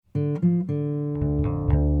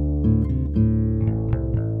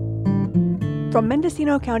From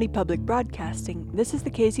Mendocino County Public Broadcasting, this is the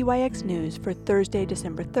KZYX News for Thursday,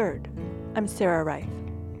 December 3rd. I'm Sarah Reif.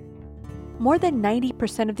 More than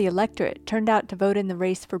 90% of the electorate turned out to vote in the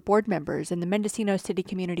race for board members in the Mendocino City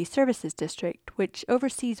Community Services District, which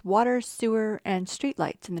oversees water, sewer, and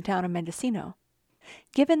streetlights in the town of Mendocino.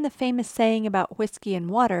 Given the famous saying about whiskey and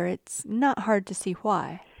water, it's not hard to see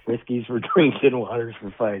why. Whiskey's for drinking, water's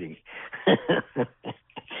for fighting.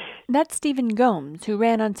 That's Stephen Gomes, who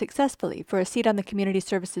ran unsuccessfully for a seat on the Community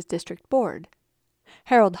Services District Board.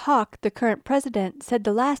 Harold Hawk, the current president, said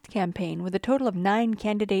the last campaign, with a total of 9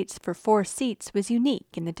 candidates for 4 seats, was unique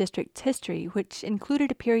in the district's history, which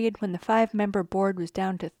included a period when the 5-member board was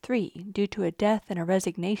down to 3 due to a death and a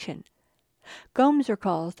resignation. Gomes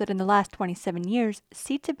recalls that in the last 27 years,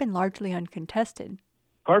 seats have been largely uncontested.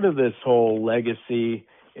 Part of this whole legacy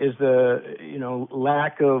is the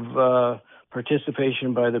lack of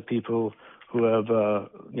participation by the people who have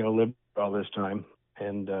lived all this time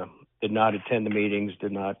and did not attend the meetings,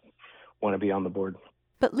 did not want to be on the board.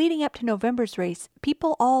 But leading up to November's race,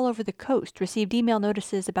 people all over the coast received email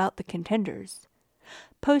notices about the contenders.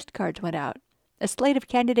 Postcards went out. A slate of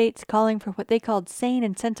candidates calling for what they called sane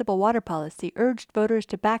and sensible water policy urged voters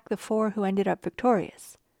to back the 4 who ended up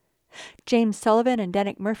victorious. James Sullivan and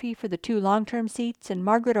Danik Murphy for the 2 long-term seats, and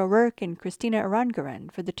Margaret O'Rourke and Christina Arangaran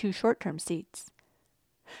for the 2 short-term seats.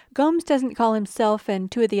 Gomes doesn't call himself and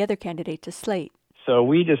 2 of the other candidates a slate. So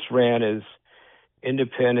we just ran as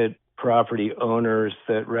independent property owners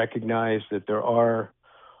that recognize that there are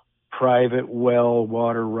private well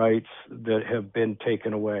water rights that have been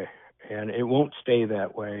taken away, and it won't stay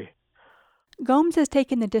that way. Gomes has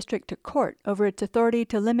taken the district to court over its authority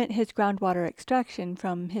to limit his groundwater extraction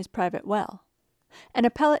from his private well. An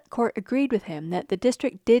appellate court agreed with him that the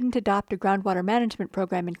district didn't adopt a groundwater management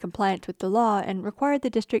program in compliance with the law and required the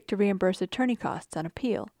district to reimburse attorney costs on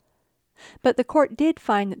appeal. But the court did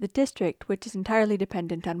find that the district, which is entirely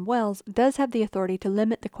dependent on wells, does have the authority to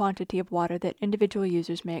limit the quantity of water that individual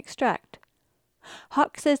users may extract.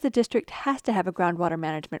 Hawk says the district has to have a groundwater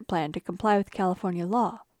management plan to comply with California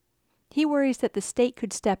law. He worries that the state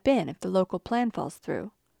could step in if the local plan falls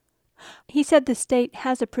through. He said the state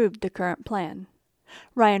has approved the current plan.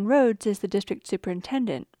 Ryan Rhodes is the district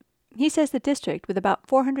superintendent. He says the district, with about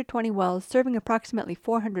 420 wells serving approximately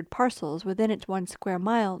 400 parcels within its 1 square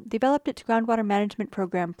mile, developed its groundwater management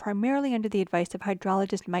program primarily under the advice of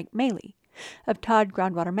hydrologist Mike Maley of Todd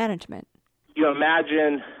Groundwater Management. You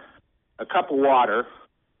imagine a cup of water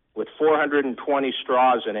with 420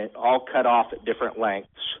 straws in it, all cut off at different lengths,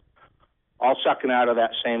 all sucking out of that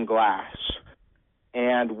same glass.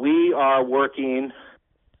 And we are working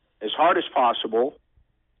as hard as possible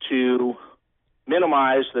to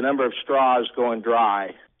minimize the number of straws going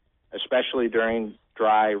dry, especially during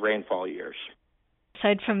dry rainfall years.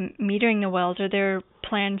 Aside from metering the wells, are there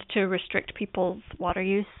plans to restrict people's water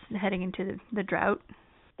use heading into the drought?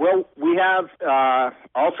 Well, we have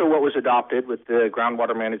also what was adopted with the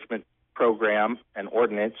groundwater management program and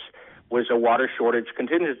ordinance was a water shortage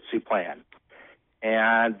contingency plan.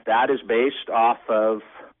 And that is based off of,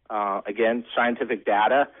 again, scientific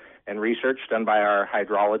data and research done by our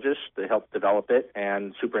hydrologists that helped develop it,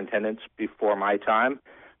 and superintendents before my time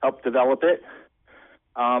helped develop it.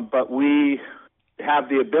 But we have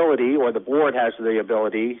the ability, or the board has the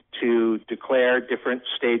ability, to declare different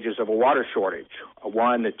stages of a water shortage, a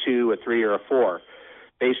 1, a 2, a 3, or a 4,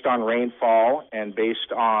 based on rainfall and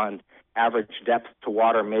based on average depth to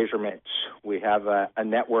water measurements. We have a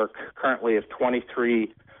network currently of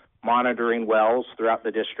 23 monitoring wells throughout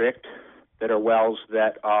the district that are wells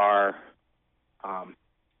that are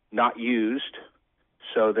not used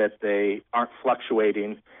so that they aren't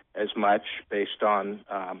fluctuating as much based on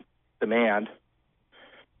demand.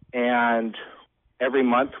 And every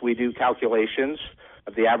month we do calculations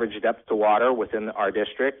of the average depth to water within our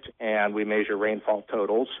district, and we measure rainfall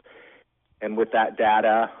totals. And with that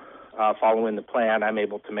data, following the plan, I'm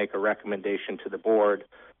able to make a recommendation to the board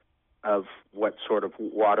of what sort of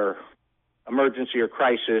water emergency or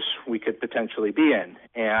crisis we could potentially be in.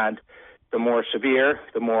 And the more severe,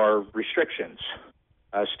 the more restrictions.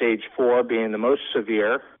 Stage 4 being the most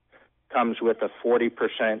severe comes with a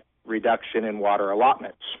 40% reduction in water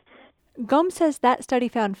allotments. Gomes says that study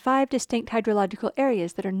found 5 distinct hydrological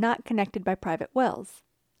areas that are not connected by private wells.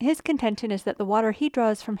 His contention is that the water he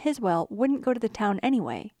draws from his well wouldn't go to the town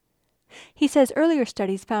anyway. He says earlier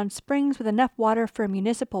studies found springs with enough water for a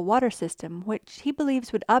municipal water system, which he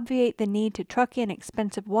believes would obviate the need to truck in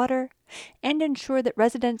expensive water and ensure that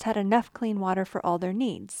residents had enough clean water for all their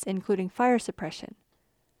needs, including fire suppression.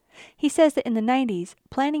 He says that in the 90s,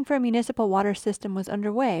 planning for a municipal water system was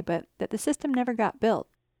underway, but that the system never got built.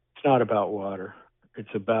 It's not about water.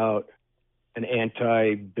 It's about an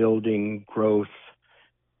anti-building growth,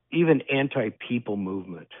 even anti-people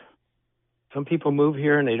movement. Some people move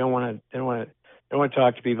here and they don't want to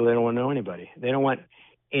talk to people. They don't want to know anybody. They don't want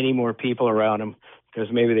any more people around them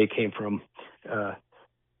because maybe they came from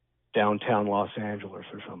downtown Los Angeles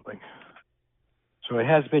or something. So it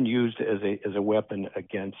has been used as a weapon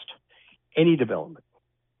against any development.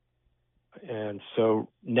 And so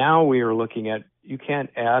now we are looking at, you can't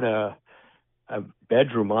add a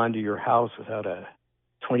bedroom onto your house without a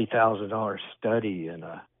 $20,000 study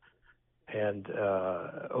on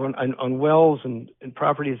wells and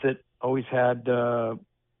properties that always had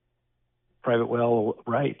private well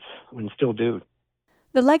rights and still do.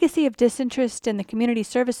 The legacy of disinterest in the Community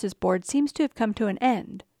Services Board seems to have come to an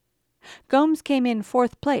end. Gomes came in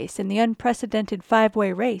 4th place in the unprecedented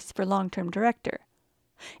 5-way race for long-term director.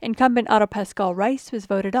 Incumbent Otto Pascal Rice was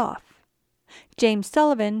voted off. James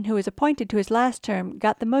Sullivan, who was appointed to his last term,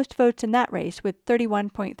 got the most votes in that race with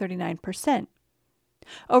 31.39%.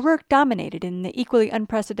 O'Rourke dominated in the equally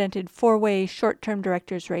unprecedented 4-way short-term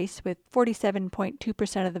director's race with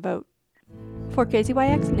 47.2% of the vote. For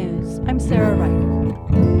KZYX News, I'm Sarah Wright.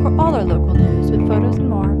 For all our local news with photos and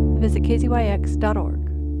more, visit kzyx.org.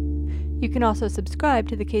 You can also subscribe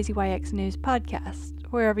to the KZYX News podcast,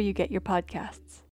 wherever you get your podcasts.